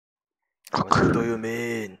What do you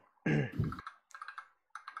mean?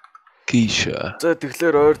 GEISHA. За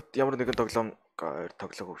тэгэхээр ойрд ямар нэгэн тоглоом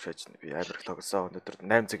тоглох хөвшөөж би амар их тоглосон. Өнөөдөр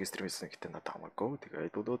 8 цаг стрим хийсэн гэхдээ надад хамаагүй.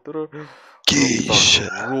 Тэгээд өнөөдөр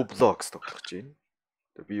Roblox тоглох гэж байна.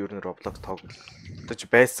 Би ер нь Roblox тоглож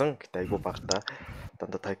байсан. Гэтэ айгүй багтаа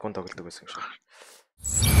дандаа тайкун тоглодог байсан юм шиг.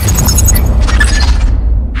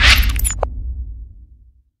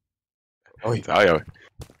 Ой, яа.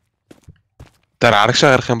 Тэр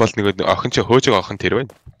арагшаа гарах юм бол нэг охин чи хөөжөг охин тэр байна.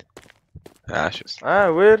 Шээс.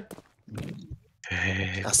 Where?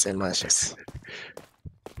 Асэмашээс.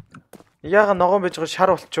 Яга ногоон байж байгаа шар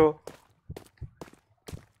болчоо.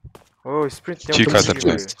 Оо, спринт чи казалж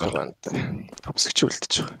байна. Топсгч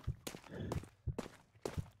үлдэж байгаа.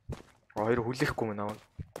 Хоёр хүлээхгүй мөн аа.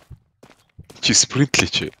 Чи спринтлээ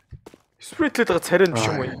чи. Спринтлээд байгаа царай биш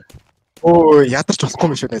юм уу? Оо, ядарч болохгүй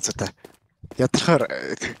юм шүү найзуудаа. Ядрахаар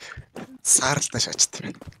саарлтаа шаачт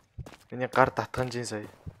юм. Миний гар татганжийн сая.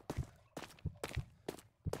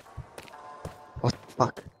 What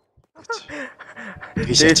fuck?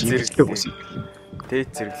 Дээд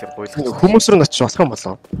зэрэглэг гойлох. Хүмүүс рүү очиж болох юм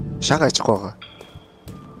болов. Шага ажихгүй байгаа.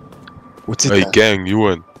 Ой гэн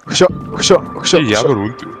юу вэ? Өгшөө.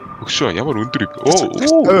 Ямар өндөр.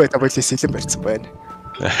 Өө та бодлоо сэлэн барьсан байна.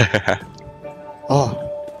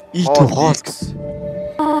 E2 hold.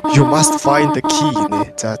 You must find the key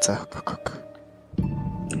нэ. За.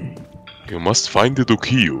 You must find the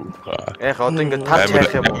key. Одоо ингэ тарч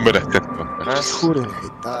хайх юм уу? Сүрэн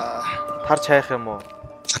хайда. Тарч хайх юм уу?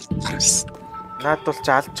 Наад бол ч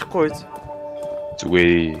алчихгүй биз.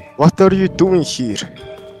 Зүгээ. What are you doing here?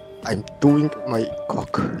 I'm doing my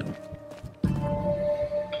cock.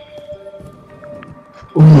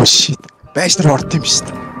 Oh shit. Бэшнэр орд юм шүү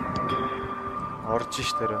дээ. Орж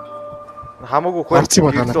ш тэр. Хамаагүй хөөе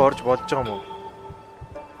орж болж байгаа юм уу?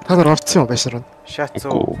 Та нар орцсон юм бэшнэр.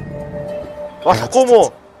 Шатцоо. Болохгүй мүү?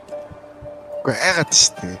 Үгүй айгаад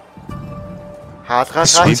шүү дээ.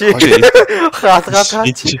 Хаалгаач.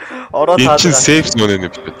 Ороод хаалгаа. Чи сейф зон нэг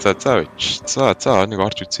бит. За бич. За нэг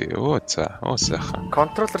орж үзье. Сайхан.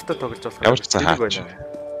 Контроллертой тоглож болох. Ямар ч цаа хаач.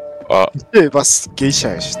 Бас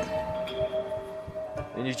GEISHA шүү дээ.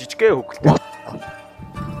 Энийг жижигхэн хөглөө.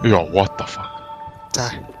 Яа, what the fuck. За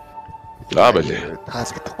бэлээ.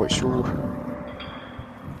 таалагдахгүй шүү.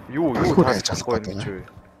 Юу таалагдахгүй юм чи вэ?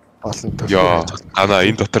 Олон төр. Яа,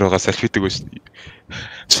 энэ дотор байгаа салфитэг биш.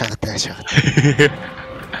 Шагад.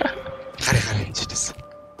 Харин чижээс.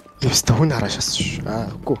 Яста хүн хараашаас шүү.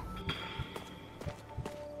 Үгүй.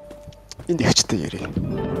 Энд ихчтэй ярий.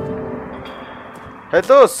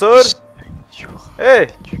 Hello sir. Hey.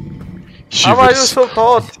 How are you so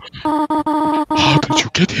tall? How did you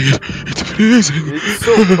get here? It's freezing. It's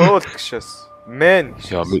so cold гэшээс. Man.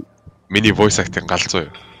 Яа, миний voice acting галзуу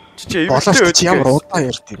юу? Чи эвэлтэй чи ямар удаан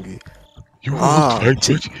ярьд юм бэ?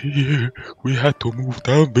 We had to move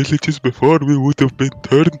down villages before we would have been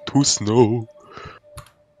turned to snow.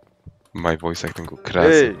 My voice acting go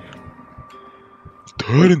crazy.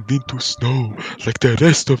 Turned into snow like the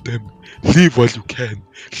rest of them. Leave while you can.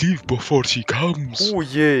 Leave before she comes. Oh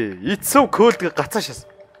yeah, it's so cold гацаашаас.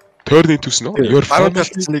 Turn into snow. Your family.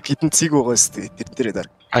 Нэг хитэн цэг байгаа шүү дээ. Тэр дээрээ дараа.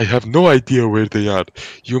 I have no idea where they are.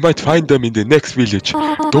 You might find them in the next village.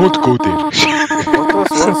 Don't go there. What was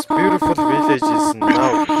once beautiful village is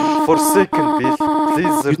now forsaken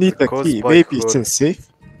blizzard. You need the key. Maybe it's in safe.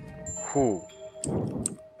 Who?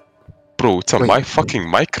 Bro, it's a my fucking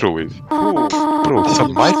microwave. Who? Bro, it's a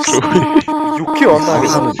microwave. Yuki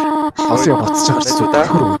оноо. Хасыг гоцож байгаа шүү дээ.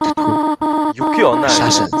 Yuki оноо.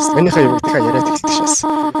 Шаашаа. Манийхаа юм дахиад яриад эхэлдэг шээс.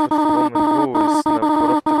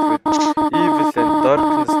 Evil and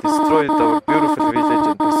darkness destroyed our beautiful village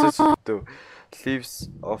and possessed the lives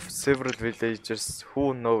of several villagers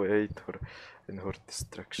who now aid her in her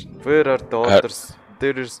destruction. Where are the others?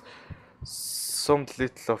 There is some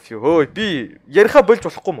little of you. Ой, би яриха болж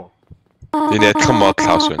болохгүй мó? Энэ адилхан модл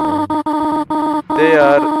хаус байна. They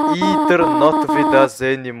are either not with us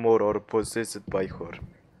anymore or possessed by her.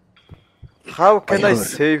 How can I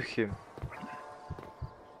save him?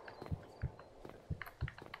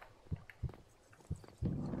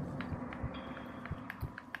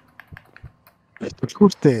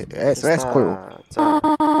 Төлхүүртэй айсгүй юу?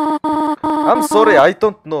 I'm sorry, I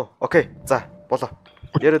don't know. Okay, за, болоо.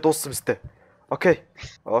 Яриа дууссан мэт. Okay.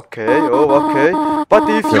 But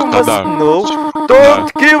if you must know, don't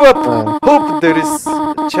give up. Hope there is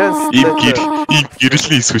chance. Ийм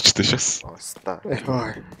гэрлийн эсвэчтэй шээс.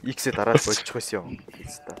 X-ээ дараад болчих байсан юм.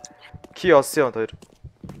 Ки олсон юм хоёр.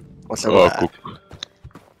 Болоо.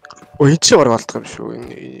 Ой, чи орох болтго юм шүү.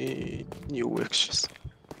 Энэ юу вэ гэшээс.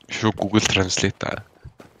 Шүү Google Translate.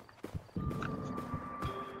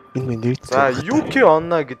 Энэ миний нэр. За Yuki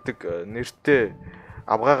Onna гэдэг нэртэй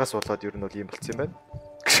авгаагаас болоод ер нь бол ийм болцсон юм байна.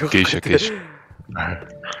 GEISHA.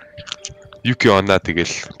 Yuki Onna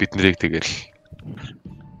тэгэл бид нарыг тэгэл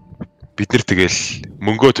бид нар тэгэл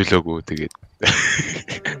мөнгөө төлөөгүй тэгээд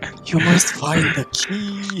You must find the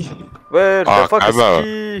key. Where the fuck is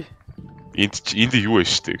key? энд юу вэ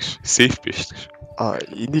штэ гэж. Safe биш штэ.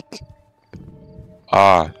 Энийг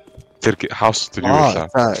тэр house дээр юу байлаа?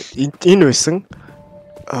 За энэ байсан.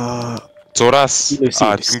 Зураас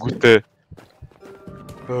тэнгүүтээ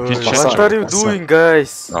What are you doing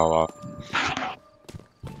guys?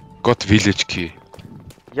 Got village key.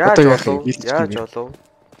 Яаж болов?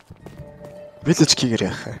 Village key-гэр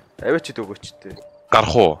яах вэ? Аваач өгөөч тээ.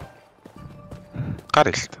 Гарах уу? Гар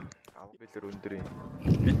л та. Билэр өндөр юм.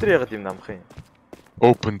 Бид нар ягаад юм намх юм?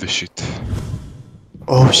 Open the shit.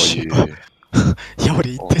 Oh shit. Ямар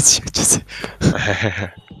интес шаачсан.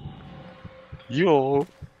 Yo.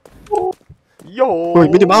 Ой,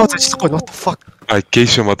 миний маус ажиллахгүй. What the fuck?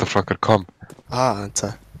 GEISHA motherfucker come.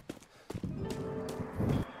 За.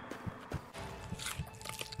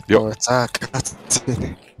 Yo. За.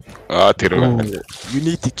 Тэр. You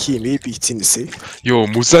need the key, maybe it's in the safe. Yo,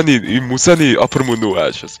 Musani upper moon уу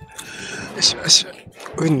аашаас.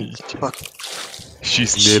 Өн fuck.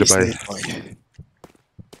 She's nearby.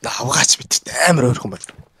 Авгаач бит амар өөрхөн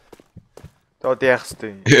байна. Тоод яах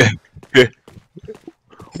хэвтэй.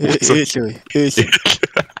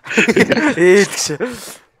 Ээлж.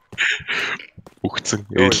 Үхсэн.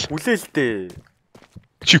 Ээл. Хүлээлтээ.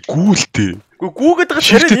 Чи гүйлтэй. Гүүгээд байгаа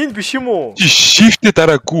тарай энд биш юм уу? Чи shift-тэй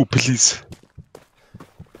дараа гүү please.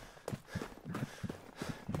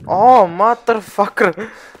 Motherfucker.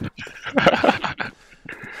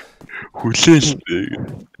 Хүлээлтэй.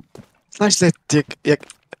 Flashlight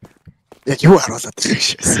яг юу харуулад ирэх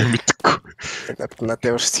шээс. Мэдгүй. Надад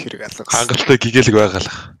ямар ч хэрэг алга. Хангалттай гэгээлэг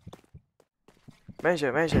байгалах.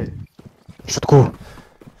 Мэшэ. Шутгүй.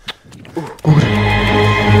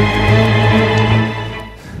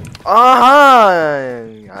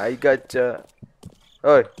 I gotcha.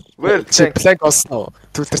 Ой, where plank осноо.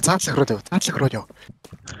 Түлтэр цаатлах руу яв.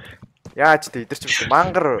 Яаж тэ идэр ч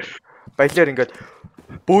мангар баялаар ингээд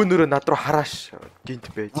бөөнөрөө над руу харааш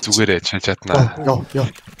гинт байж. Зүгээрээ чаднаа. Йоо.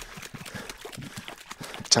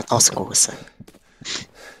 Чадаасгүй гэсэн.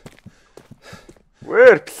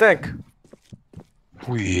 Where plank?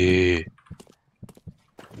 Үе.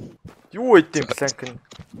 Юу идэм plank нь?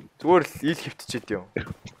 Зүгээр л ил хөвтчихэд юм.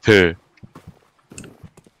 Тэ.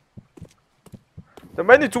 За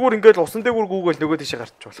миний зүгээр ингээд усан дээгүүр гүүгээл нөгөө тийшээ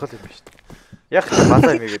гарч болох юм байна шүү дээ. Яг ч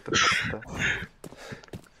балаа юм гээд байна.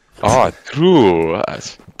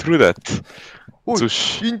 True that.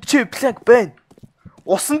 Зүш. Энд чи plank байна.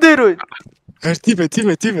 Усан дээр бай. Тийм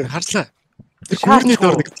ээ. Хардлаа. Тэр гүрний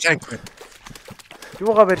дор нэг plank байна.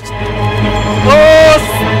 Юугаа барьж.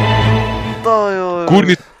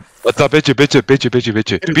 Гүрний за бэж. Би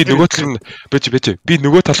нөгөө тал нь бэж. Би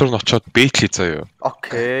нөгөө тал руу н очоод бэйтл хий заяа.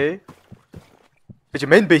 Окей. Бэж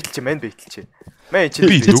мен бэйтл чи. Мен чи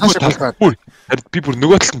би нөгөө тал би бүр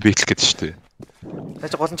нөгөө талд нь бэйтл гэдэг шүү дээ.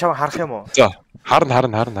 Наач гол нь чам харах юм уу? За,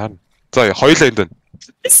 харна. За, хоёулаа энд байна.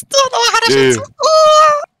 Стоо хараа.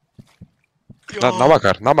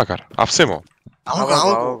 Намаг хар. Авсан юм уу?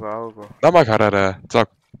 Аваагүй. Намаг хараарай. За,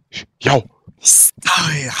 яв.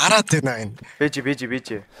 Стаа хараад байна энэ. Бэж.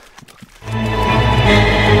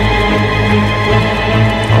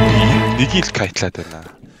 Нэг ил кайтлаад байна.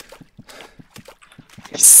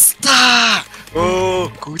 Стаа.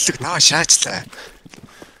 Гүйлэг наа шаачлаа.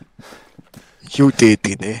 Юу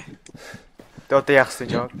дээдэг нэ? Тэ одоо яахсан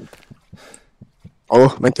жоо?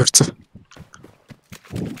 Мань төрцөө.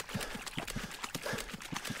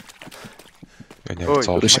 Ой,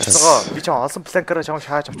 би ч олсон планкаараа чам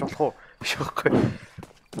шааж авч болох уу? Биш байхгүй.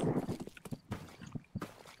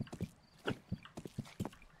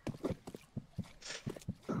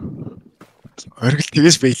 Оргил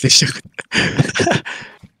тэгэж байлаа ших.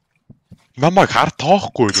 Намайг хар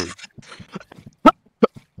тоохгүй юу?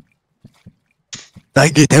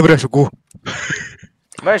 Дайги тамирашгүй.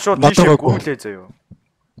 Май шууд тийшээ гүйлээ заяа.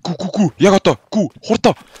 Гү. Яг одоо гү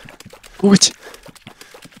хурдаа. Гүгэж.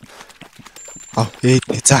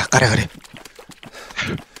 За гараа.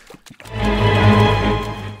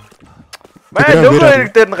 Май нөгөө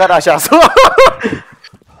хэрэг дээр нь гараа шаас.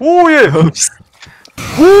 Хүүе.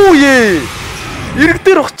 Ирэг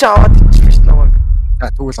дээр ухч аваад ичсэн ш намайг.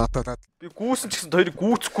 Тэгвэл одоо би гүүсэн ч гэсэн хоёрыг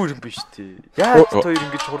гүүцэхгүй юм биш тий. Яаж хоёр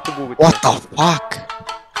ингэж хурдан гүгээд. What the fuck?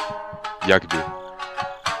 Яг би.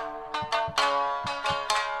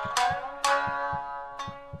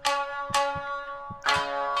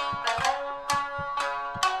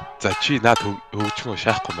 За чи наад хөгжмөө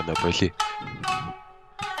шаахгүй манай боли.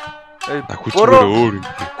 Буруу. Өөр юм.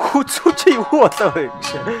 Хүзүү чи юу болоо вэ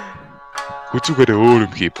гэж. Хүзүүгээрээ өөр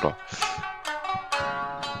юм хий бро.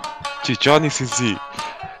 Чи Johnny Sisi.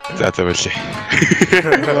 За боли.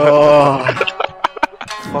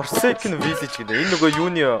 Forsaken Village гэдэг. Энэ нөгөө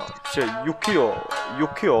юуны биш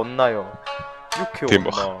Yuki оннаа юу? Yuki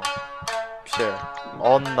оннаа. Биш ээ.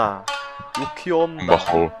 Оннаа. Yuki оннаа.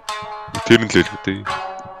 Бахоо. Тэр нь л хэлбэтэй.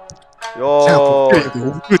 Ёо.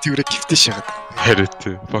 Өвгөө тэрэ гифтэ шагаад. Хариут.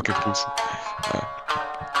 Fucking pussy.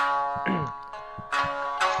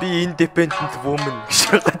 Би independent woman гэж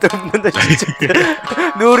гадаг өмнө очиж.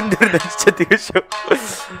 Нөөрн дээр очиж тэгээ шүү.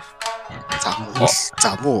 За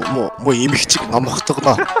муу имэгчиг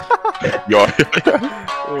номхотгоноо. Яа.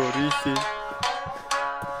 Оо really.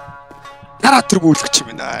 Дараа төргүүлэгч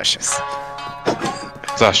юм байна шээс.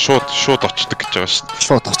 За шууд очдөг гэж байгаа шүү дээ.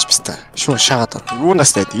 Шууд оччихсан. Шууд шаагаад ор.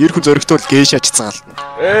 Юунаас таад ирхэн зөрөгтөл GEISHA чицгаал.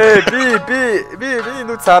 Би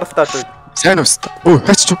нүд сарфтаад байна. Сайн уус. Өө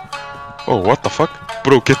хаач. Oh what the fuck?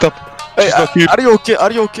 Bro get up. Are you okay?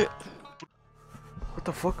 What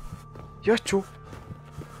the fuck? Яачуу?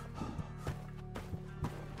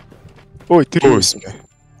 Ой тэр юу юм бэ?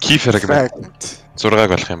 Key fragment. 6-аг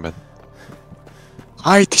болох юм байна.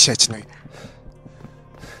 Хай тийш аач нэг.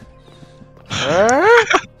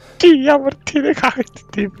 Чи ямар тэрэг хайт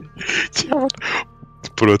тийм. Чи ямар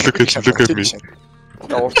Bro look at me.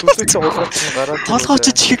 Урт үсээ уулгаад гараад. Толгойч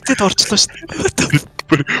чихэгдээд орчлоо шүү дээ.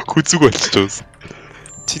 Хүзүг болчихсон.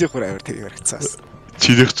 Чирэх хөр авир тэрийг харагцаас.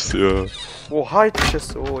 Чирэх ч ёо. Оо хайт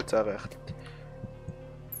тийшээс заагаа яах.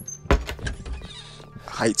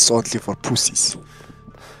 Heights only for pussies.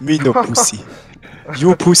 Me no pussy.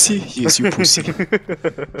 You pussy? Yes, you pussy.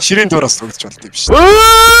 Ширээн дуураас өгч болд юм шүү.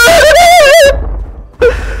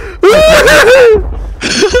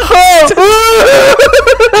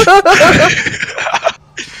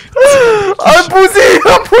 I'm pussy.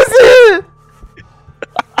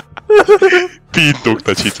 Би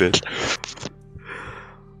докта читэл.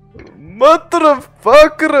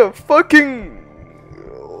 Motherfucker fucking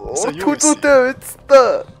урт хүзүүтэй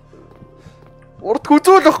байцтай. Урт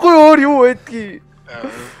хүзүүлэхгүй өөр юу байдгийг.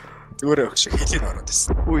 Зүгээр өгш хэлийг ороод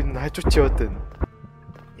байсан. Үй хажууч яваад байна.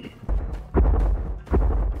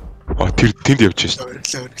 Тэр тэнд явж шээ.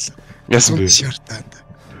 Өрлөө. Яасан бэ? Шартаанд.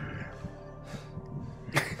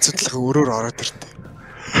 Цэцлэг өрөөр ороод иртээ.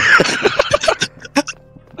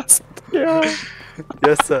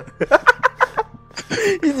 Яса.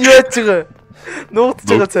 Энэ яаж байгаа? Нуугдж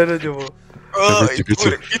байгаа царайд юм уу? За.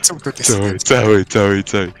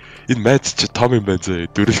 Энэ матч чи том юм байна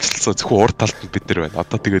зөө. Дөрвөлжлсэн зөвхөн урд талд нь бид нар байна.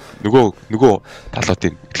 Одоо тэгээд нөгөө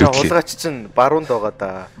талуудын уулгаач чинь баруунд байгаа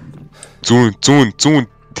да. Зүүн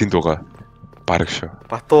тэнд байгаа. Бараг шүү.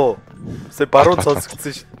 Батуу. Сэ баруун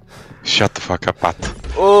сонсгдсон ш. Shut the fuck up bat.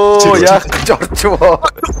 Оо яах гэж орчвоо.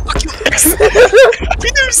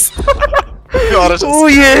 Бидэрс. Яараш. Оо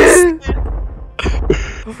е.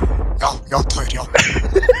 Яа тойр.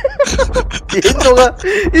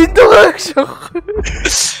 Энэ дугаа гэж.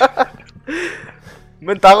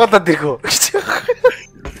 Мен дагуулад иргөө.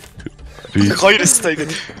 Хоёрстай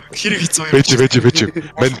ингэ хэрэг хийцүү. Бэж.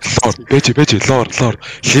 Man lore.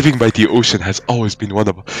 Living by the ocean has always been one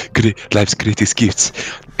of life's greatest gifts,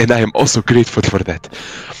 and I am also grateful for that.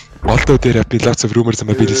 Although there have been lots of rumors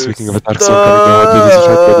about me speaking of a dark soul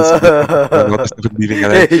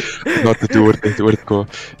not to do it go.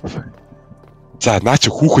 За наач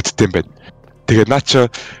хүүхэдтэй юм байна. Тэгээ наач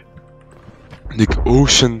нэг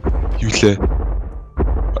ocean юу лээ.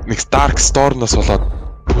 Нэг dark storm-оос болоод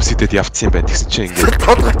пүсидэд явцсан юм байна. Тэгсэн чинь ингээд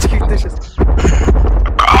толгойч хийгдэшээс.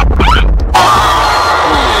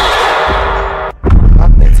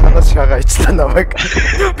 Цанаас шагаа ичлаа намайг.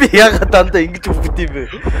 Би яагаад дандаа ингэж өгд юм бэ?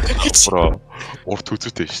 Бро, урт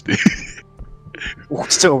хүзүүтэй шүү дээ.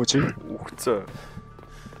 Үхчихэж байгаа юм чи? Үхцээ.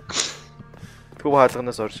 Төв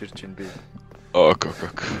хаалганаас орж ирж байна би. Ок.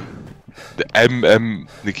 Ам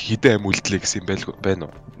нэг хідэн ам үлдлээ гэсэн юм байна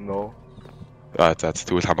уу? No. За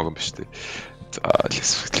тэгвэл хамаагүй юм ба шүү дээ.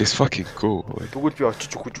 Let's fucking go. Тэгвэл би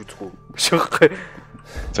очиж өгч үзэх үү? Шахах.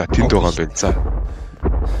 За тэнд байгаа юм байна. За.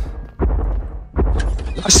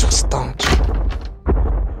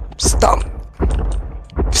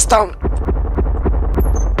 Stop.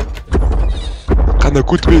 Кана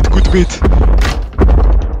good bait.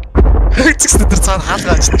 Хэцэгс дээр цаана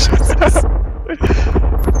хаалгааж шээ.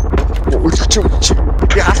 Үлч.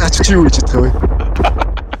 Би хаалгааж чи юу гэж байгаа вэ?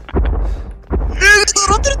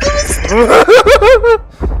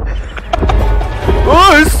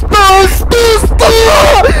 Oh, stop!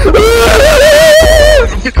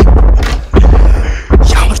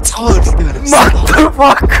 Ямар цаваа өрлөдөг юм.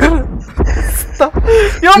 Motherfucker!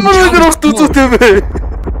 Ямар өнөр урт үзүүтэй бэ?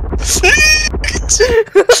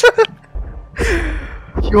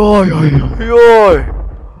 Ёо.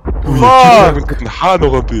 Хаа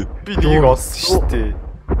нөгөө би? Би нэг олсон шүү дээ.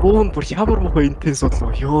 Бүүн бүр ямар мохоо интенс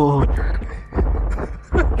бодлоо. Ёо.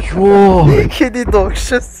 Хэний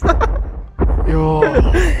догшээс. Ёо.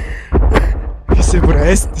 Бисээ бүр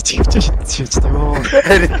айсны чивч шийдэж ёо.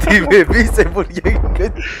 Харин тийм ээ. Бисээ бүр яг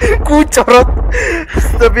ингэж гүйж ороод.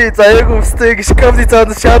 Би заяаг өвстэй гэж шкафны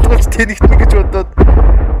цаанаас шаардлагч тэнэгтэн гэж бодоод.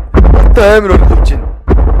 Одоо амар өргөж байна.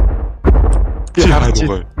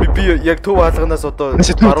 Би яг төв хаалганаас одоо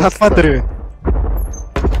талбай дээр байна.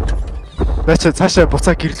 Наач цаашаа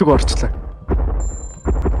буцаа гэрлэг орчлаа.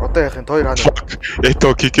 Одоо яах юм хоёр хаана?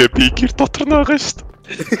 Ето кикэ би гэр дотор нь байгаа шүү дээ.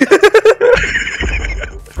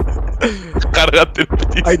 Гаргаад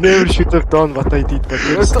ирсэн. I never should have done what I did.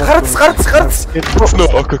 Гарц.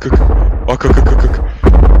 Окей.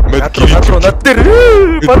 Мэд над дээр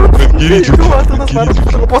баруун төв хаалганаас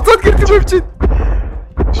баруун буцаад гэрлэг явчих.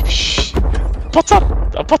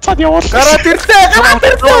 Буцаад явуул. Гараад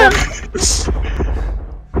ирлээ.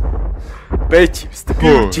 Бэч юмстай. Би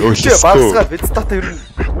чивчээ багсгаад бицтата ер нь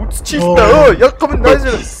үзчихээ л та. Яг гом нааш.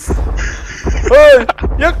 Ой,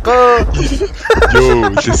 яг.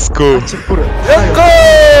 Yo, let's go. Яг.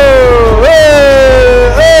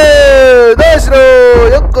 Нааш.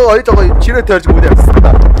 Яг хоёр жоо чирээ таарж өгнө яасан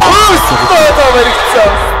та. Та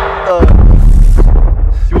баригцсан.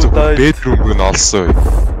 Юу даа. Bedroom нь олсон.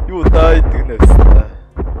 Юу даа гэнэс та.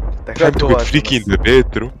 Дахиад freaky in the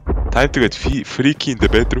bedroom. Time to get freaky in the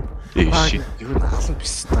bedroom. Shit. Юу хаалсан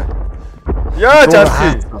биш та. Яа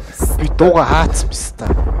жаалхи. Би дууга хаацсан биш та.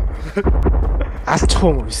 Алчих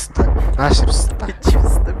юм биш та. Нааш биш та.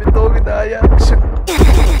 Чивстэй би дууг даяа.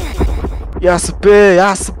 Ясбэ.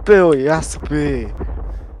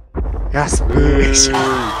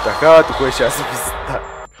 Дахиад үгүй шаасан биш та.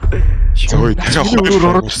 Зөө дахиад хоёр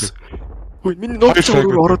ороод ирсэн. Ой, миний нууц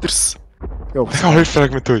ороод ирсэн. Дахиад хоёр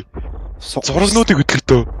фрагмент ой. Зурагнуудыг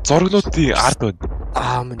хөдлөлтөө. Зурагнуудын ард байна.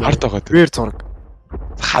 Минь ард байгаа. Вэр зураг.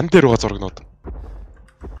 Хан дээр байгаа зурагнууд.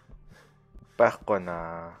 Байхгүй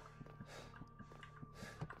наа.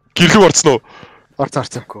 Гэрлэг орцсон уу?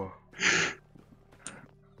 Орцсон.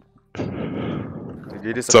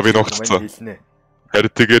 Гэрээс За би ногцсон.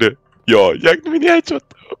 Харин тэгэр ёо яг миний хайж бод.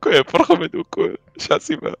 Үгүй бурхан байна үгүй. Шаас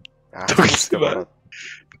юм байна. Төгс юм байна.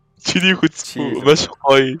 Чиний хүч маш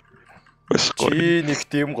гоё. Чи нэг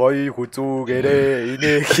тийм гоё хүзүүгээрээ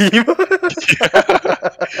инээ хийм.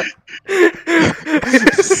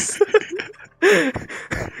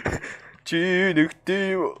 Чи нэг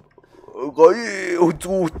тийм гоё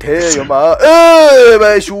хүзүүтэй юм аа.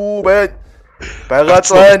 Бай шүү бай. Байгаа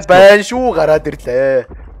шүү гараад ирлээ.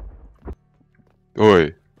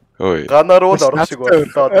 Ой. Ганаар уу орох шиг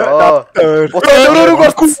боллоо. Буцаад өрөөрөг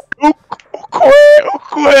орсон.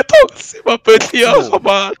 Үгүй тогс ба бэлиа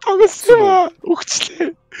хама тогс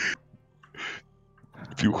өгчлээ.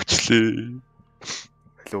 Би өгчлээ.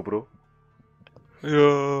 Hello bro.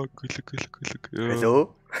 Яа, гүлэг.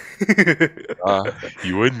 Hello.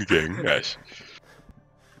 Юу нэг ааш.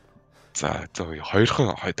 За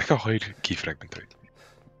хоёрхан дахиад хоёр key fragment байна.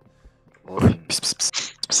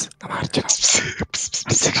 Пс. Намаар чаас. Пс.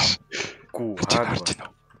 Гүү харж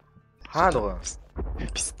байна. Хаа нөгөө?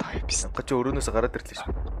 Пс. Гачи өрөөнөөс гараад ирлээ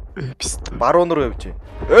шүү. Пс. Баруун руу явж.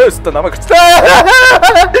 Өөстө намайг гэрчлээ.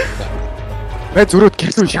 Бай зөрөөд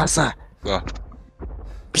гэрлүү шаасаа. За.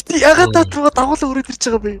 Бити ягаад дагуулаа өрөөд ирж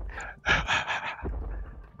байгаа бэ?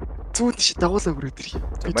 Зүүн тийш дагуулаа өрөөд ир.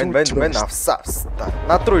 Мэн авсаа.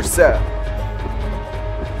 Над руу ирсэн.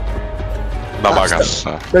 Намаг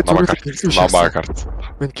авсан. Намаг гарц.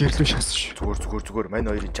 Мэн гэрлүү шаасан шүү. Зүгээр.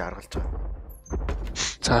 Мань хоёрын чи харгалж байгаа.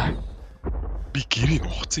 За. Би гэрийг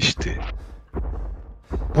ухсан штэ.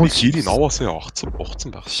 Би гэрийг аваасаа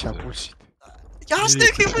ухсан байх шаа бүлшит. Яаш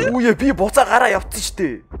нэг юм бэ? Үе би буцаа гараа явцсан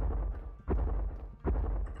штэ.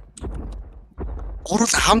 Гурал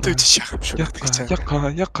хамт үйж шахах юм шүү.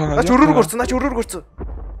 Наач өрөөрөг орсон.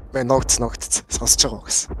 Мэн ногцсон. Сонсож байгаа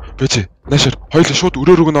гэсэн. Бэж. Наашаар хоёул шууд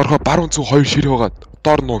өрөөрөг нь орохоо баруун зүг хоёр ширээ байгаа.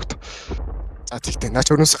 Доор ногт. За тэгтээ наач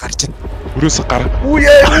өрөөсө гарч ийн. Өрөөсө гар. Үе.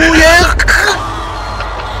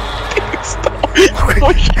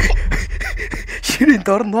 Ширийн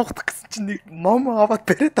дор ногдох гэсэн чинь нэг ном аваад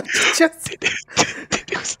бариад авчихсан.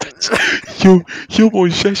 Юу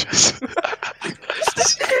уншааш.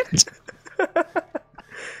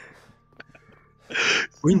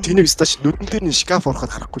 Үн тэнийг стач нүдэн дээр нь шкаф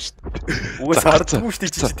ороход харахгүй шүү дээ. Үгээс хардгүй шүү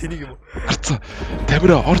дээ чи тэнийг юм уу? Харцаа.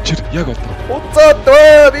 Тамира орж ир яг одоо. Уцаад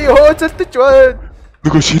би хөөцөлдөж байна.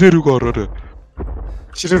 Нөгөө ширээ рүүгээ ороорой.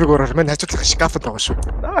 Ширээрөөр мань хажуудлах шкафд байгаа шүү.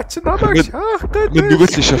 Наа чи намайг шаах гэдэг. Мен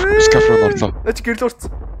нүгэл шкаф руу орлоо. Наа чи гэрэл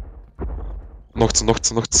урцсан. Ногц.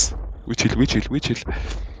 Үчил.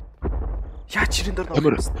 Яа чирийн дор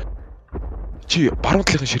Амар. Чи баруун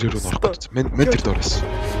талын ширээ рүү орох гэж. Мен тэр доороос.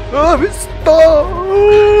 Виста.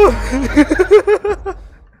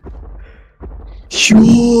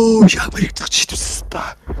 Юу ямар их чичтээс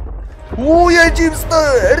та. Яа жимста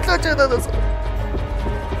арилаж чадаас.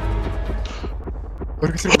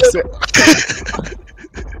 Өргөлөөс.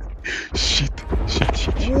 Shit.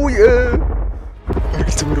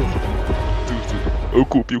 Өргөл зүгээр үү?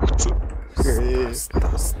 Өкөө би үтсэн.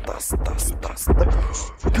 Тас.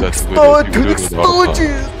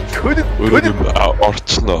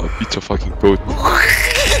 Орчлоо. Би ч fucking boat.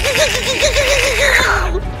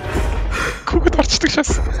 Күгэд орчдөг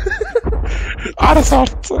шээс. Араас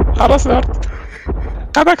орцсон.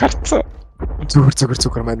 Гадаа гарцсан.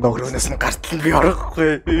 Зүгээр маань ног. Өрөөнөөс нь гартал нь би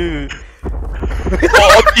орохгүй.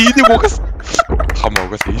 Энийг угас.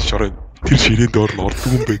 Хамаагаас ийш орой. Тэр ширээн доор нь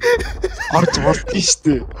ордог юм бэ. Орж болдгоо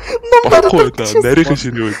штэ. Баггүй да. Нарийн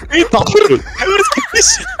ширээ үү. Би доктор хавар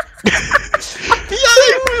биш.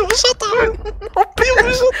 Яа ушат.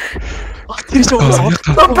 Тэр ч уус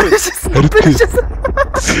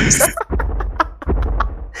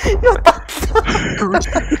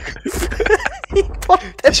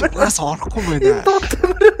Яс орохгүй байна.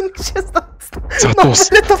 За дуус.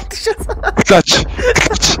 Клач.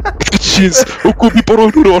 Шинс. Үгүй би буруу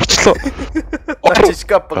руу орчлоо.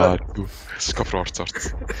 Шкаф руу орцсон.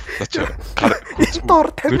 Начаа. Дор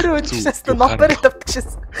тамир өнчсээс нопер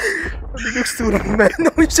тавьчихсан. Нэг сүр мэн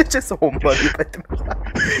уншчихсан хомбоо байтам.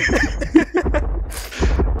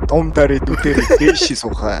 Домдари дүдэр дэши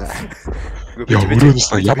сууха. Яа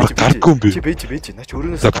өрөөнөөс ямар гаргүй юм бэ? Чи бэж. Наач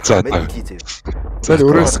өрөөнөөс гарах. За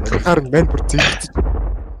өрөөс гарахаар мэн бүр зэвчж.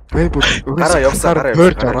 Мэн бүр гараа явсаар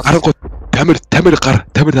гарангууд тамир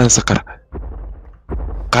танаас гар.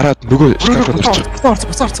 Гараад нөгөө шкаф руу орчих.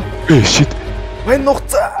 Орцсон. Shit. Мэн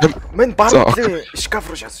нугцаа. Мэн барууны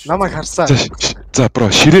шкаф руу шаасан. Намайг харсаа. За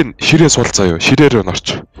бро ширээ суул заяа. Ширээ рүү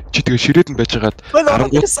норч. Чи тэгээ ширээд нь байж хагаад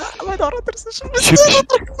гарангууд мэн ороод ирсэн шүү.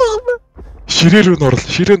 ширээ рүү норл.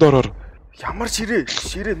 Ширээнд ороор. Ямар ширээ?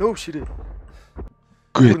 Нөөв ширээ.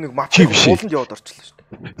 Гүй нэг мафи болонд яваад орчлоо шүү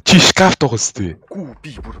дээ. Чи шкаф тоглосон тий. Гүү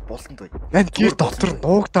би бүр болонд бай. Мэн гэр дотор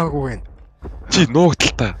нуугдаагүй байна. Чи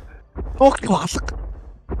нуугдaltaа. Нуугдгүй алга.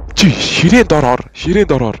 Чи ширээнд ороор. Би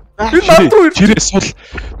над руу ширээ сул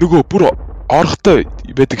нөгөө бүр орохтой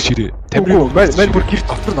байдаг ширээ. Тамирын мэн бүр гэр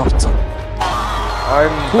дотор нь орцсон.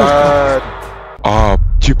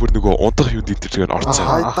 Чи бүр нөгөө унтах юм дилтергээр орцсон.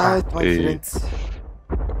 My friends.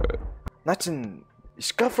 Начин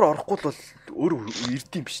шкаф руу орохгүй бол өөр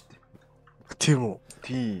ирдэм биш үү? Тийм үү?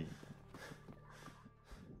 Тийм.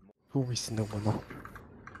 Юу хийсэн нэг мөн үү?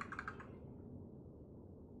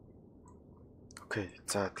 Окей.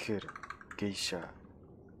 За тэгэхээр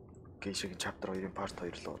GEISHA-гийн chapter 2-ын part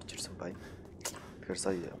 2 руу орж ирсэн байна. Тэгэхээр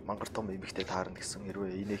сая мангар том эмэгтэй таарна гэсэн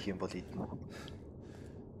хэрвээ инех юм бол идэнэ.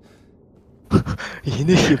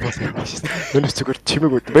 Инех юм бол шээ. Өнөөс зүгээр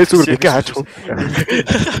чимэг үт. Бэ зүгээр бигээ хаачих.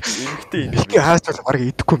 Эмэгтэй бигээ хаачвал бараг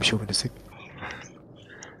идэхгүй юм шүү өнөөс.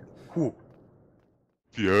 Хүү.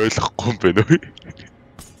 Би ойлгохгүй юм байна уу?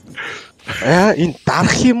 Энэ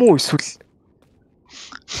дарах юм уу эсвэл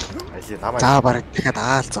Али намайг. За бараг дахиад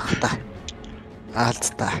аалцах та. Аалц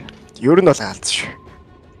та. Ер нь бол аалц шүү.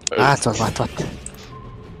 Аалц бол бат.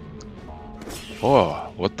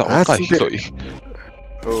 Удаа их.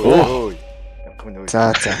 Ой.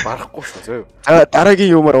 За барахгүй шүү зөө. За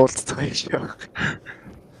дараагийн юмар уулзцгаа юм шиг.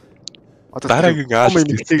 Одоо дараагийн аалц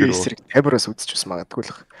эмэгтэйгээ эсрэг камераас үзчихсэн магадгүй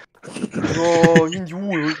л. Энэ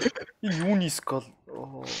юу вэ? Энэ юуны скол?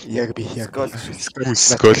 Яг би скол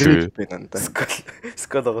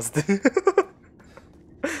байгаас тийм.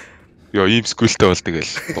 Яа ийм скултэй бол тэгэл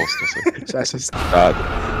дуусна. Шаашаа.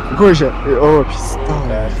 Гүйш. Пистол.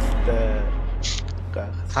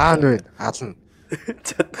 Хаан вэ? Ална.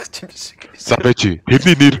 Чадах юм шиг. За байж.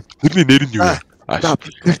 Тэрний нэр нь юу вэ? За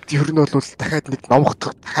биднэрт ер нь бол дахиад нэг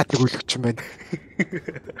номгодох дахиад нэг үлгч юм байна.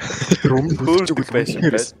 Тэр өмнө үлгч байсан.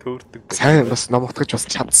 Төөрдөг. Сайн бас номгодох гэж бас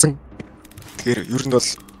чадсан. Тэгэхээр ер нь бол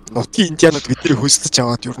нутгийн индианууд бидний хөөсдөж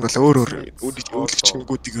аваад ер нь бол өөр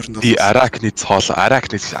үлгчгүүдийг ер нь бол аракнид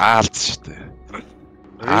аалц шүү дээ.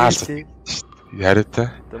 Аалц.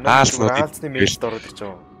 Яриатай. Аалцны мэйлд ороод ирж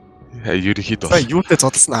байгаа. Ерөнхийдөө. За юутай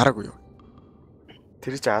зодолсон хараагүй юу?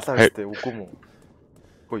 Тэр чи алаа гэжтэй үгүй мүү?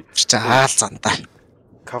 Хөөе. Чи аалц андаа.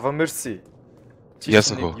 Кавамерси.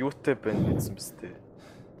 Ясаг. Юутай байна гэсэн биз дээ.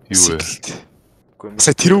 Юу вэ?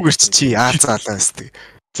 Сая тэрүүгээр чи аалцаалаа өстэй.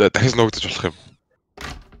 За дахиж нуугдаж болох юм.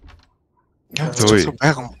 Зөө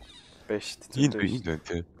байгаа юм. Байж шүү Энд байна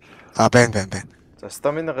тий. А байна. За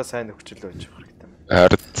стаминага сайн өгчлөө байж байгаа хэрэгтэй.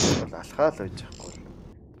 Ард. Бол алхаал байж байхгүй.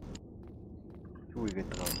 Юу игээд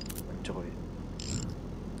байгаа юм жоо.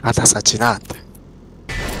 Аласаа чина.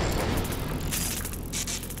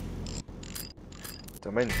 За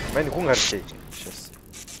мань хүн харлаа. Шээс.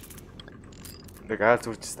 Нэг аа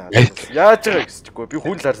зүрчсэн. Яаж байгаа гэсчгүй би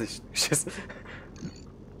хүн л харсан шээс.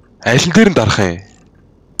 Айлан дээр нь дарах юм.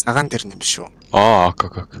 Цагаан дээр юм шүү.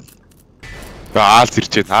 Окей. Аалз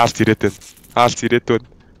ирж байна. Аалз ирээд байна.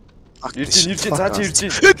 Ирж цаа чи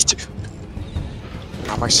ирж.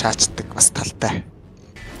 Намайг шаачдаг бас талтай.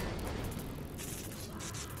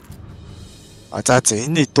 За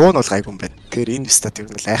энэ дуу нь бол гайгүй юм байна. Тэгэхээр энэ стат ер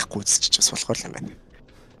нь л айхгүй үзчих бас болохоор юм байна.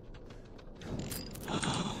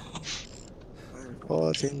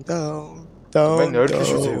 Falling down. Мань ойрлоо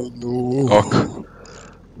шүү зөө. Ок.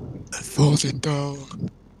 Falling down.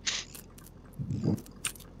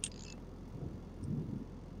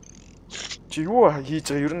 Чи юу хийж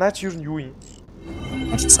байгаа? Ер нь наа чи ер нь юу юм?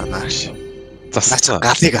 Санааш. Засаа.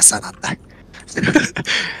 Галыг асаанаа.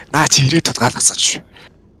 Наа чи ирээдүйд гал асаач.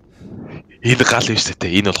 Энэ гал биш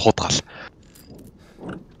тээ. Энэ бол хууд гал.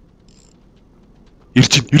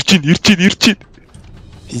 Ирж.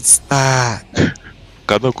 Писта.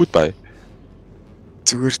 Гано goodbye.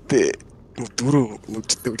 Зүгээр дээ. Дөрөв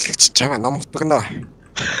нүдтэй үлгэж чамаа ном утгана.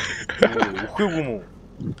 Үхээгүй юм уу?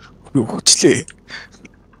 Үхчлээ.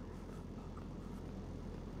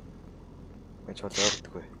 Мэж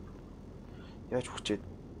болоодгүй. Яаж хүчээд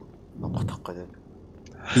номготох гэдэг.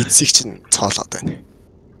 Эцсийг чинь цоолоод байна.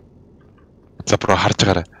 За бро харж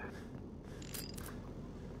байгаарай.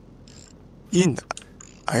 Энэ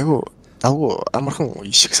айгу давуу амархан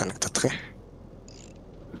үе шиг санагдаад байгаа юм.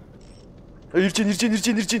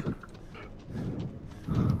 Ирж.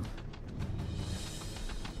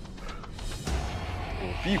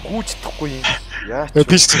 Би гүйцэхгүй юм. Яач.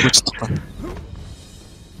 Би ч гүйцэхгүй.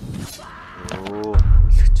 Оо,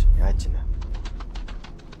 үлгэж яаж ийна.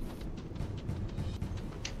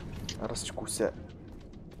 Араас ч гүсээ.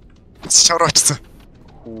 Шавраачсан.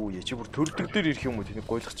 Хүү яа чи бүр төрдөг дээр ирэх юм уу тэнийг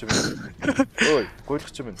гойлох ч юм бэ? Ой,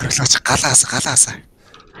 гойлох ч юм бэ? Галаас.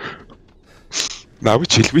 Нав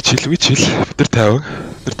чил. Бид нар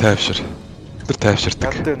тайвшир.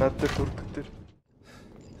 Над дээр төрдөг дээр.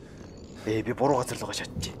 Би буруу газар руугаа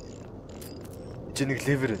шатчих. Чи нэг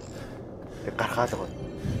левер. Тэг гархаалга.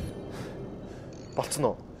 Болцсон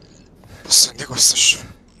уу? Бос нэг болсон шүү.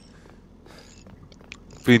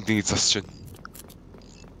 Би эндийг засч байна.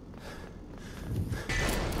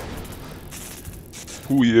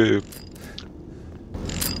 Хүүе.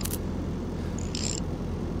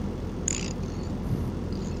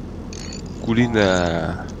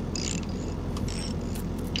 Гүрина.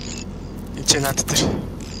 Энд над дээр.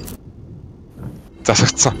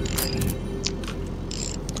 Засагдсан.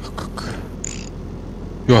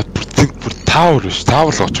 Яа, бүр таавар биш.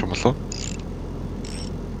 Таавар л очих юм болов?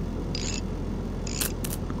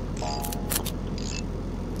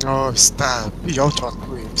 Ста би явж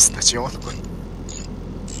байгаагүй юм. Ста чи явахгүй.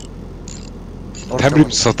 Тамирын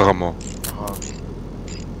цусаад байгаа юм уу? Аа.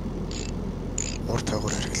 Урд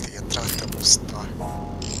тайгуур хэрэглэдэг ядраатай мөстэй.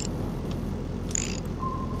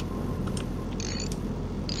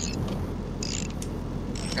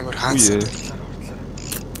 Ямар хаасан.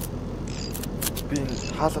 Би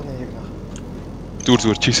хаалганы яг нах.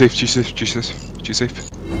 Зүгээр чи safe.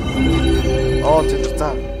 Аа тэр за.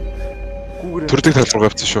 Гүүгээр Төрдөг тал руу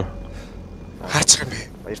авчихсан шүү. Хаачих юм бэ?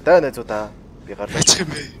 Баяртай найзуудаа. Би гарлаа. Хаачих юм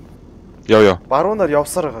бэ? Яа. Баруунаар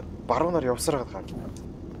явсараад гар.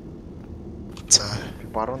 За, Би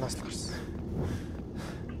баруунаас л гарсан.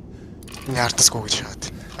 энэ ардасгүй гэж шаад.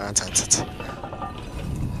 За.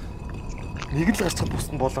 Нэг л гарцах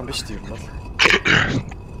бусд нь болон биш тийм бол.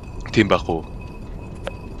 Тийм байхгүй.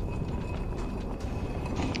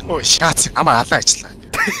 Ой, шаац амаа алаа ажиллаа.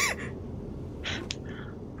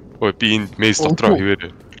 Ой, би энэ мейс дотроо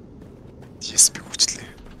хивээр. Yes, би хүчлээ.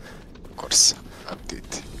 Course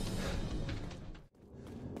update.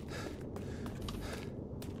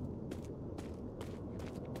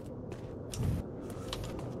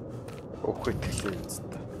 Охой тэглээ үстэ.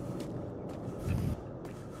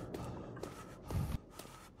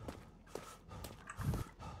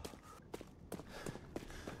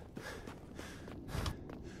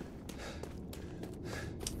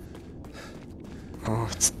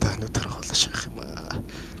 Та нүдэр хоолш явах юм аа.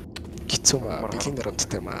 Гитсүү маа, бэлэн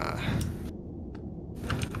дарамттай маа.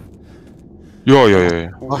 Йоо.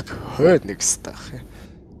 Хөөд нэг стах.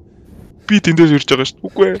 Би тэндээс ирж байгаа шүү.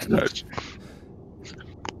 Үгүй ээ.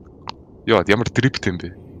 Яа, ямар дрипт юм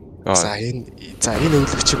бэ? За энэ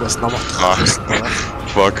өвлөгчийг бас номотох.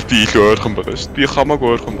 Fuck би их ойрхон байгаа шүү. Би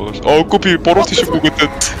хамаагүй ойрхон байгаа шүү. Ooгүй би буруу тийш үгүйтэй.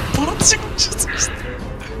 Буруу тийш үгүйтэй шүү.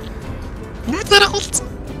 Нүд дарах болсон.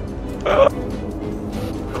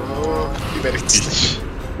 Би баригдчихлаа.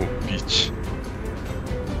 Бич.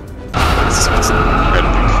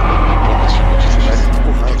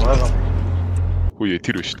 Үе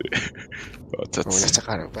тэр биш үү? За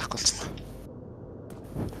яцгаар байхгүй болсон.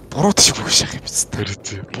 Буруу тийш үгүй шах юм биз. Тэр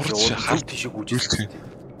буруу шахал тийш үгүйжсэн.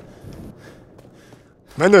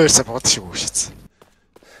 Манай хоёрсаа буруу тийш үгүй шээсэн.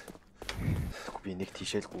 Би нэг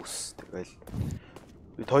тийшэл гүйс. Тэгэл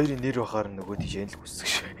бид хоёрын нэр бахаар нөгөө тийшээ л гүйсэх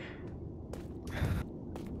шээ.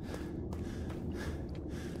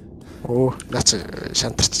 Оо, наач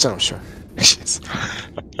шантарч байгаа юм шүү.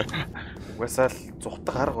 Угасаал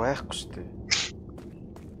зүхтаг арга байхгүй шүү дээ.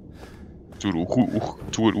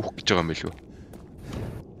 Зүгээр үх гэж байгаа юм билүү?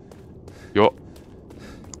 Йоо.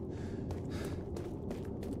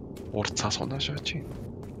 Урт цаас унаашаа чи.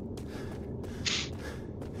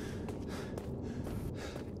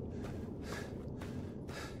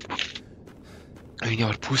 Энэ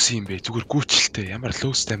ямар пүс юм бэ? Зүгээр гүйчлэлтэй. Ямар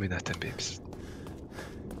low stamina-тай юм бэ биш.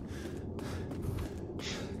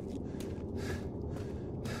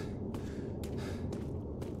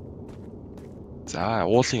 За,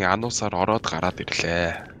 уулын ануусаар ороод гараад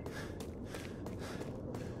ирлээ.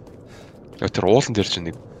 Тэр уулан дээр чинь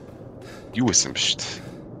нэг юу байсан биш үү?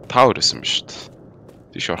 Тауэр байсан биш үү?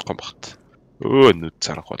 Тийш орохгүй багт. Нүд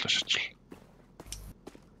царах болоо шачил.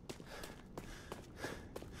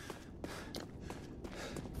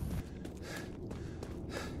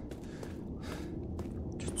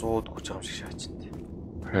 Зууд хүч юм шиг шаачинд.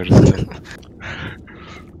 Харин.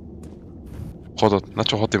 Ходод, наач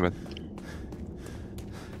хот юм байна.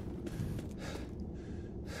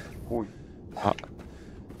 Ой.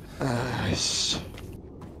 Айш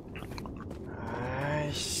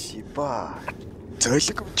ба.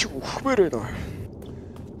 Зөөлөг чи үхмээр байна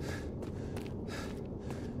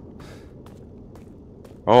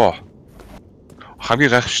уу?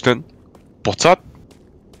 Хамгийн гайхшигтай нь буцаад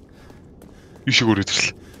ишиг өрөөд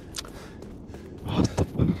ирлээ.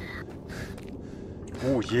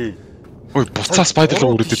 Оо ээ. Ой, буцаа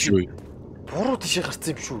спайдерлог өрөөд ирлээ. Буруу тийшээ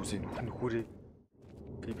гарсан юм шүү үгүй нөхөрөө.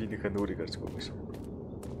 Би нэг нүүрийг гарч байгаа шүү.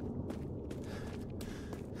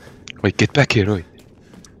 Wait, get back here, oi.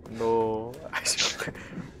 No.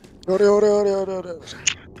 Ore.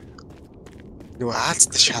 Юу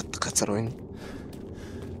аалцтай шаадах газар байна.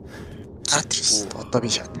 Атрис одоо би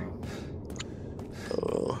шаад.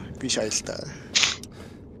 Би шаялтаа.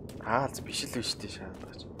 Аалц биш л биш дээ шаад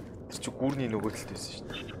байгаа ч. Тэр чи гүрний нөгөө талд байсан шүү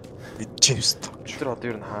дээ. Мэдчихэв шүү. Тэр одоо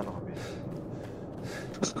юу н хаана байгаа юм бэ?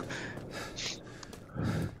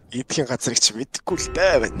 Эдхийн газрыг чи мэдэхгүй л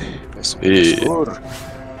дээ байна.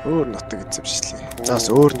 Өөр нутаг эзэмшлээ. Заас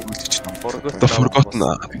өөр нэг үлдэж ном. Forgotten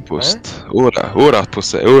outpost. Өөр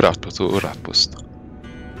outpost.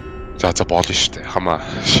 За болно шүү дээ. Хамаа.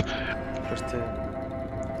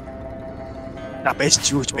 На бэж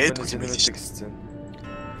чи юу ч байдгүй юм шиг гэсэн.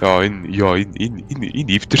 Энэ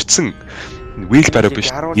эвдэрсэн wheel barrow биш.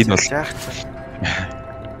 Энэ бол яах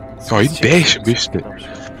за энэ бэш биш дээ.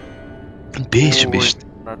 Энэ бэш биш.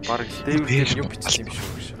 Наад баг дэвэр юм бичсэн юм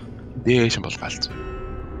шүү. Бэш бол галз.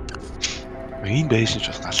 Энэ бэш ч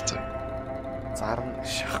бас галз. Зарна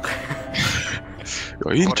шах.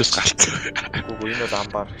 Энэ ч бас галз. Үгүй энэ бол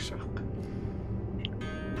амбар шах.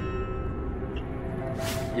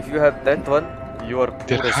 If you have that one, you are poor.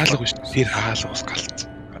 Тэр хаалга биш. Тэр хаалга бас галз.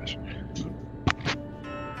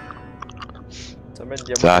 За мен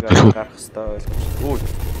ямар гарах хэвээр ойлгож. Үй.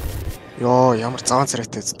 Йоо, ямар заван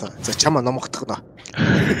царайтай зү. За чамаа номогдох нөө.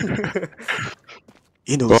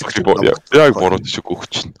 Энэ өвлөгч яг бороо шиг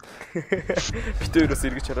өгчнө. Битээ өрөөс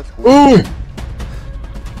эргэж хараад. Өө!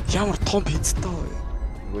 Ямар том пицтай.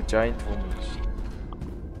 Нөгөө giant woman шүү.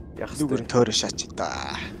 Яг нүгэрэн тойроо шаач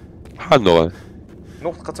та. Хаа нөгөө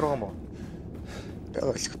нуугт газар байгаа мó.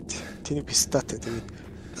 Ойлголт. Тэний пистатай тэгээд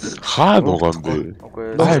хаа нөгөө юм бэ?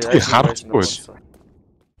 Окей. Харахгүй.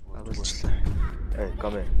 Агуулчлаа.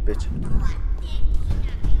 Come bitch.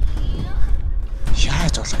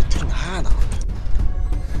 Яаж болох тэр нь хаана?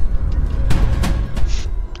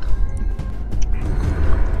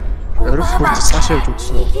 Өрөг бүр цаашаа явж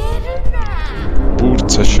үзсэн үү? Бүр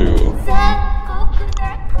цаашаа юу?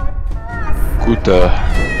 Гүдэ.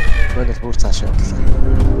 Манай бүр цаашаа явлаа.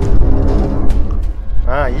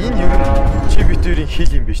 Энэ юу чи битүүрийн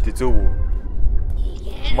хил юм биш үү? Зөв үү?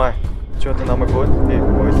 Май. Чи одоо намайг гоо би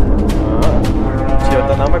бойл. Чи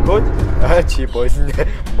одоо намайг гоо чи бойлно.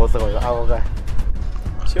 Болгоо аваа.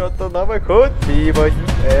 Чи одоо намайг гоо би бойл.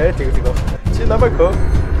 Тэг. Чи намайг гоо.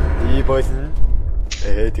 Би болно.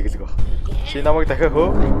 Тэгэлэг баг. Чи намайг дахиад хөө.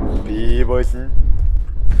 Би болно.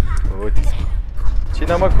 Тэгэлэг. Чи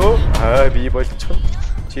намайг хөө. Би болчихно.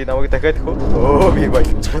 Чи намайг дахиад хөө. Би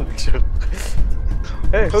болчихно гэж.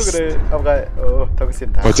 Хөгрөө авгаа.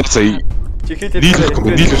 Тогсон та. За. Чи хит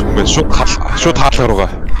нийлэхгүй байна. Шууд хаалгаар руугаа.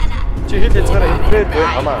 Чи хит яцгаараа инфред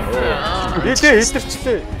байна хамаа. Хитээ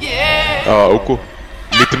хитэрчлээ. Үгүй.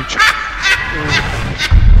 Мэдэмж.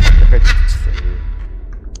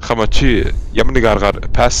 Хамаа чи ямар нэг аргаар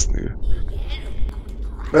пасс нэг.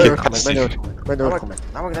 Намайг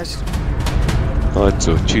нааш.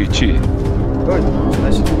 Зөө чи. Ой,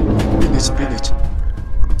 нааш. Би нэг.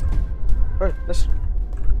 Ой, нааш.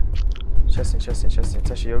 Сейчас,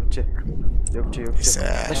 цааш явж.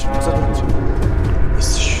 Нааш босоод өгч.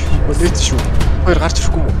 Өдөөч шүү. Хоёр гарч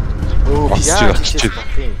ирэхгүй мүү? Гарч.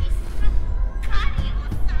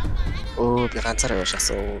 Би ганцаараа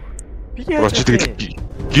яашаасаа. Би яаж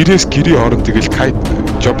тэгэл гэрээ орон тэгэл кайт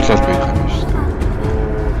жоблол байх юм шүү.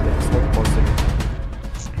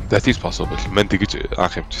 That is possible. Мен тэгж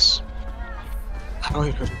анх явчихсан.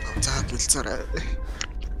 12:25 цаад үлцээрээ.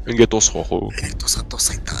 Ингээд дуусах уу?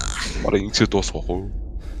 Дуусах та. Марин ингэсээ дуусах уу?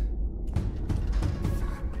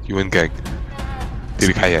 Юу нэг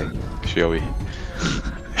тэр хаяа шивээ.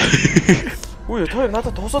 Үгүй тэр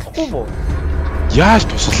надад тусалахгүй мó. Яаж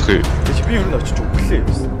туслах вэ? Би юу н очиж өглөө.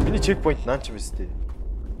 Миний чекпоинт наач юм өстэй.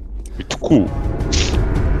 Мэдхгүй.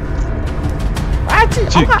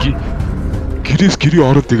 Чи гэрээ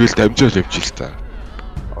орон тэгэл дамжаал явчих л та.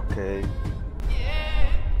 Окей.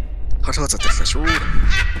 Хашаа задлаа шүү.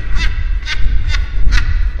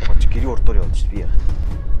 Чи гэрээ урдуур явж би яа.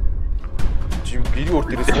 Чи гэрээ урд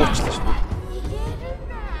дээрээ суучлаа шүү.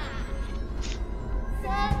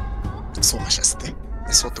 Суухашаастай.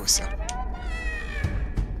 Суудаг байсан.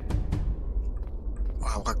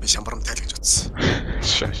 Авгаг би шамбарамтай л гэж утсан.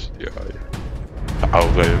 Шаш яа.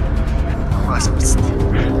 Авгаг. Масс.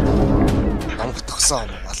 Намх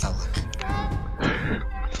тогсон балааваг.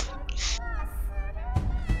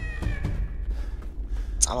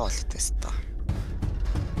 Заваа л тест та.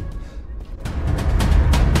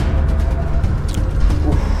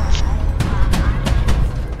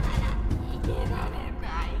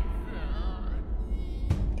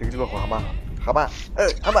 Тэгэлгүй хамаа. Хамаа.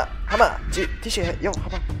 Чи тийшээ яв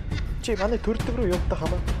хамаа. Чи манай төрдөг рүү явах та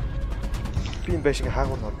хамаа. Би энэ байшинг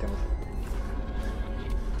хаагур норд юм бол.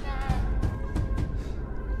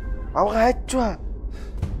 Авгаа хайчваа.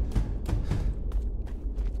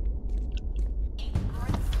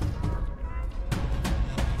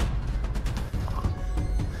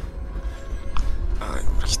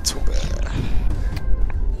 хэцүү бай.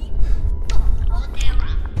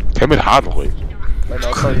 Тэмэр хаа нүгэй. Манай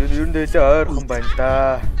одоо ер нь нэлээ ойрхон байна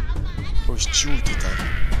да. Ой чи юу гэдэг та.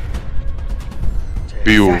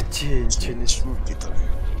 Би юу? Чи чинээс юу гэдэг.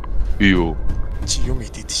 Би юу? Чи юм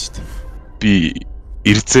идэд шүү дээ. Би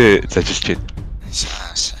ирзээ зажилж байна.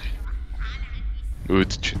 Шаа.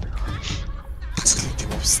 Өөдөж байна. Тасгалын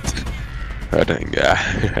тийм үстэй. Хараа ингээ.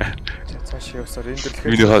 Цааш явсаар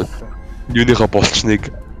эндэрлэхэд юуныхаа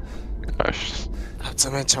болчныг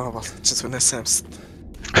хавцаа чамаа болчих зүнээс амс.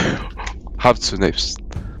 Хавц зүнээс.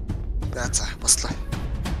 За бослоо.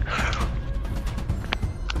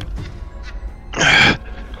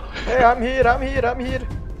 Hey, I'm here.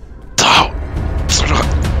 Таа.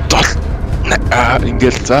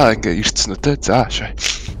 Ингээл ингээ ирцэн үү те. За шай.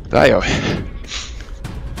 За яа.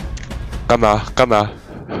 Гана.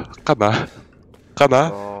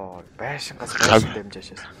 Байшингаас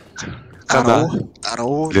дэмжээшээс. Гана.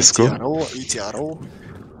 Let's go.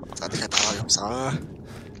 За дахиад аваа юмсаа.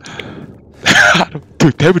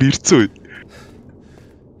 Түр тавир ирцэн үү?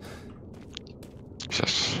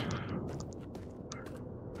 Шаш.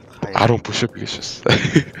 10 push-up хийшээс.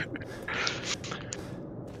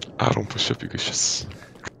 10 push-up хийшээс.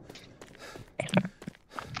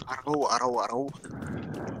 10.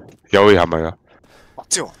 Явъя хамаага.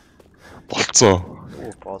 Болцоо.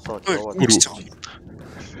 Болоод яваад.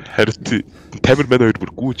 Харин тамир мань хоёр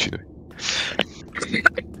бүр гүүч нэ.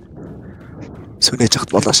 Сүнэж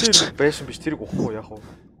хат болоо шиж. Байшин биш тэрийг уухгүй яах вэ?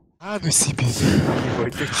 Нүси би.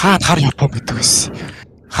 Хар Япон гэдэг байсан.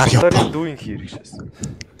 Хар Япон. Doing here гэшээс.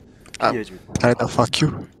 Яаж вэ? Тайда fuck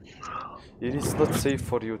you. It is not safe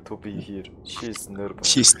for you to be here. She is nearby.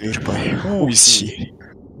 Who is she?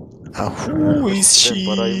 Who is she?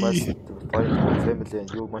 But I must find my family and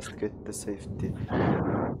you must get the safety.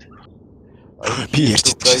 I need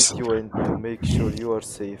to guide you and to make sure you are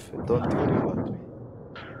safe. Don't worry about me.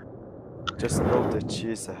 Just know that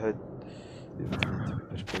she is ahead.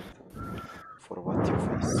 For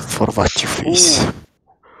what you face.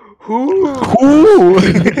 Хүү.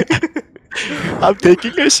 I'm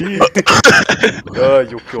taking a shit.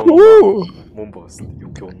 Юки оноо. Мөн бос.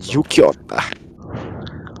 Юки оноо. Юки оноо.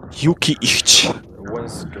 Юки ихч.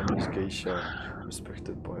 Once again is GEISHA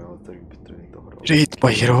respected by other between the horror. Read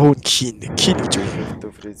by your own kin гэж үү?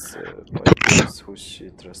 To freeze by those who she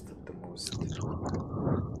trusted the most.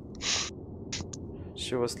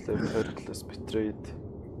 She was left helpless, betrayed.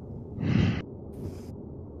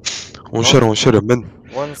 Уншаар мен.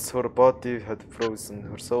 Once her body had frozen,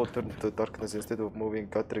 her soul turned to darkness instead of moving,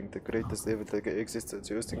 gathering the greatest evil that existed,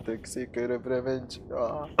 using the secret revenge.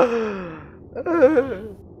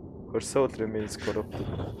 Her soul remains corrupted,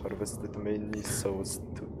 harvested many souls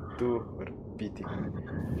to do her bidding.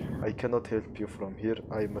 I cannot help you from here.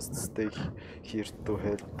 I must stay here to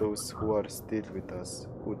help those who are still with us.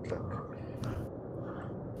 Good luck.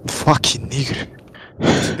 Fucking nigger.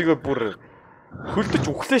 Тэгээ бүр хөлдөж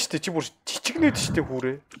өглөө штэ чи бүр чичигнээд штэ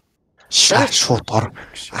хүрээ. Шууд ор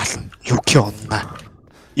ална. Юки оннаа.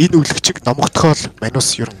 Энэ үлгчиг номготхоол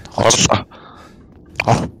манус ер нь Орлоо.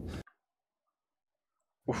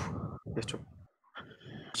 Уф. Яч.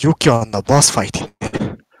 Юки оннаа boss fight.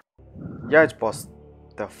 Яаж boss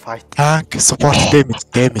the fight? Tank support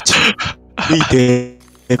damage. Би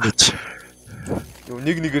damage. Юу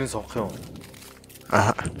нэгээр нь сонгох юм.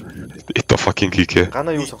 Это fucking geek.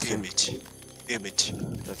 Гана юу сонгосон? Damage.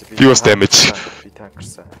 Би бас damage. Би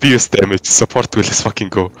танкерсан. Би бас damage. Support will fucking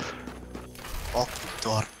go.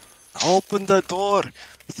 Open the door.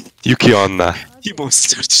 Yuki Onna. He must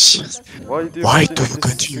search. Why do you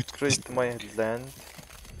continue to create my land?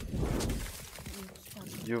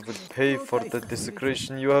 You will pay for the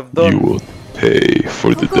desecration you have done. You will pay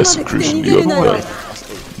for the desecration you have done.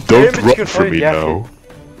 Don't run from me now.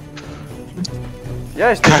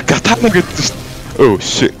 Яаш Катана гэдсэн шүү дээ. Oh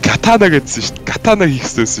shit. Катана гэдсэн шүү дээ. Катана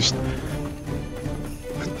хийхсэнсэн шүү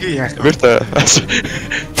дээ. Яах вэ? Верта.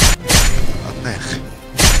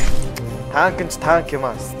 танк танк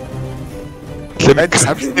юмас. Лэмэг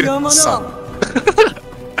сабстритсан.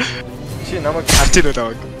 Чи намайг харж ирэл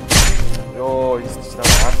аваг. Йоо, ийч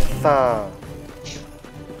намайг харлаа.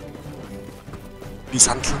 Би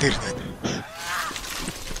сандлан дээр байна.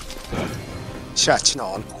 Шаач нэ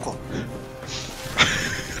онхгүй.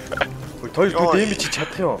 Той дэмэж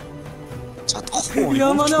чадах юм. Чадахгүй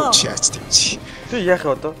юм шаач тийч. Тэг яах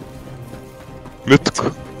вэ одоо?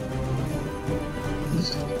 Мэдгүй.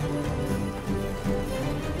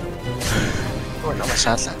 Намаа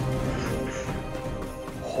шаалаа.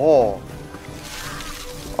 Хоо.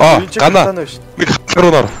 Гана. Нэг хаалга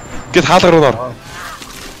руу нор. Гэт хаалга руу нор.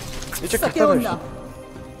 Ичээ катана.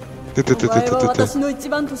 Тэ. 私の一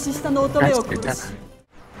番年下の乙女を殺し。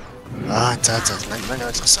何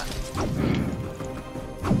ойлгосон.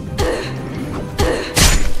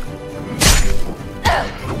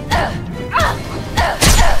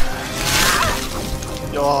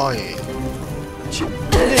 Ёй. Чи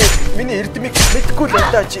миний эрдмийг мэдгүй л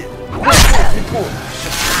удаа чи. Мэдгүй.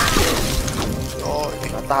 Ёй,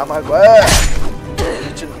 надамаагүй.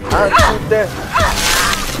 Чи хаанчудээ.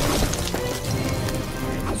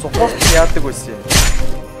 Support яадаг байсан юм.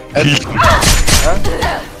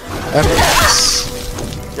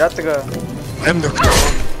 Яадаг нөхнөө.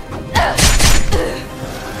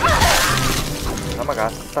 намайг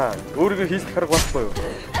аллаа. Өөрийгөө хийх хараг байхгүй юу?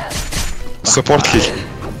 Support хийх.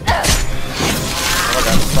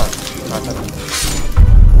 намайг аллаа.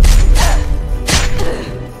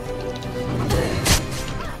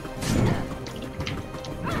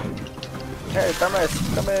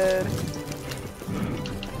 Тамэр.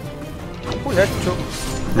 Хүү яаж ч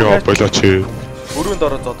Яа болооч. өрөөнд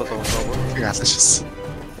ороод зодоод байгаа юм. Би алаа шээс.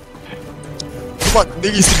 Команд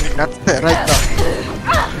нэг эсрэг нэг надтай right now.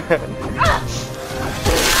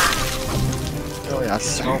 Ёо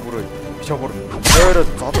яалсан. Бүрөө. Чамбар. Өөрөө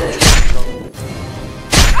зодож.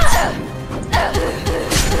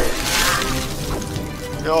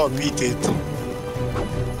 Ёо мэдээд.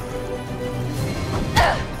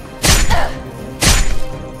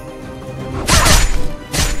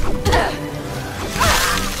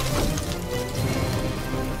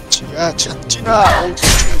 Чина.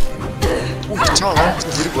 Чаа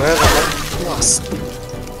Зэрэг байгаа. бас.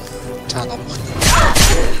 Чаа ном.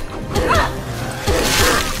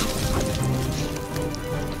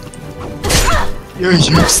 Ёо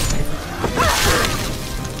ёс.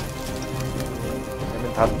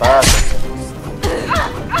 Эмэн талдаа.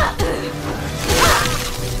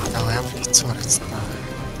 Яа хэцүүрээс та.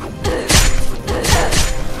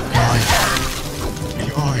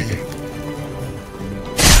 Ёй.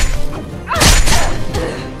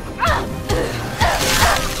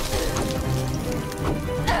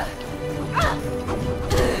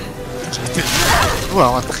 Юу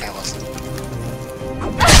аваад тах юм бол.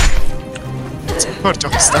 Зүгээр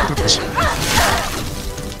жоох статус биш.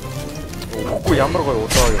 Үгүй ямар гоё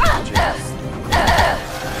удаа юу гэж.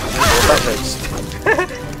 Удаа шаач.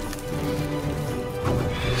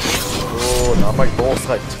 Оо намайг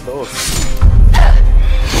дуусгаачлаа.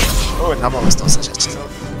 Оо намайг бас дуусгаачлаа.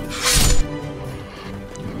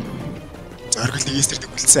 Зоргол нэг эсрэг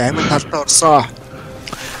үлдсэн амин талдаа орсоо.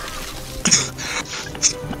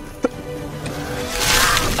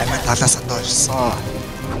 Амин талаас нь орсоо.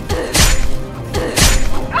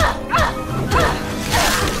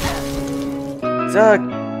 За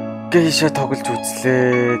GEISHA тоглож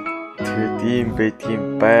үзлээ. Тэгээд ийм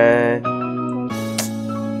байдгийм байна.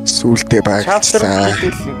 Сүултээ багтлаа.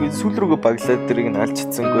 Сүүл рүүгээ баглаад дэрийг нь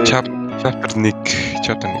алчцсангүй. Chapter 1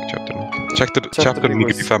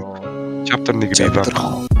 revamp. Chapter 1 revamp.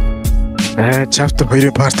 Chapter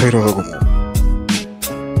 2-ийн part 2 байгаагүй юм.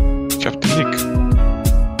 Chapter 1.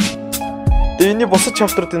 Эний босод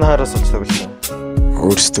chapter-уудыг хаараас олж тоглож байна.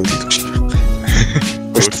 Өөрсдөө л гэж.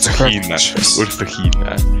 Өөрсдөө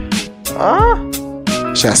хийнэ. Аа?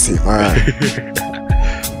 Шаас юм аа.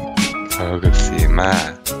 Агасима.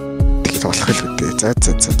 Тэгээд болох л үгүй.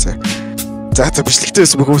 За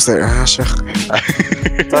бичлэгтээс бүгөөс аашаах.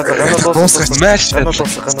 За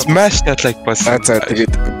smash that like бас. За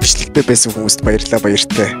тэгээд бичлэгтээ байсан хүмүүст баяртай.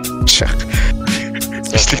 Шаах.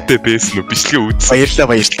 Бичлэгтээ байсан уу? Бичлэгээ үз. Баярлаа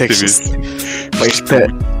гэсэн. Баяртай.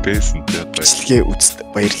 Байсан. Бичлэгээ үзт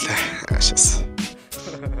баярлаа. Аашаас.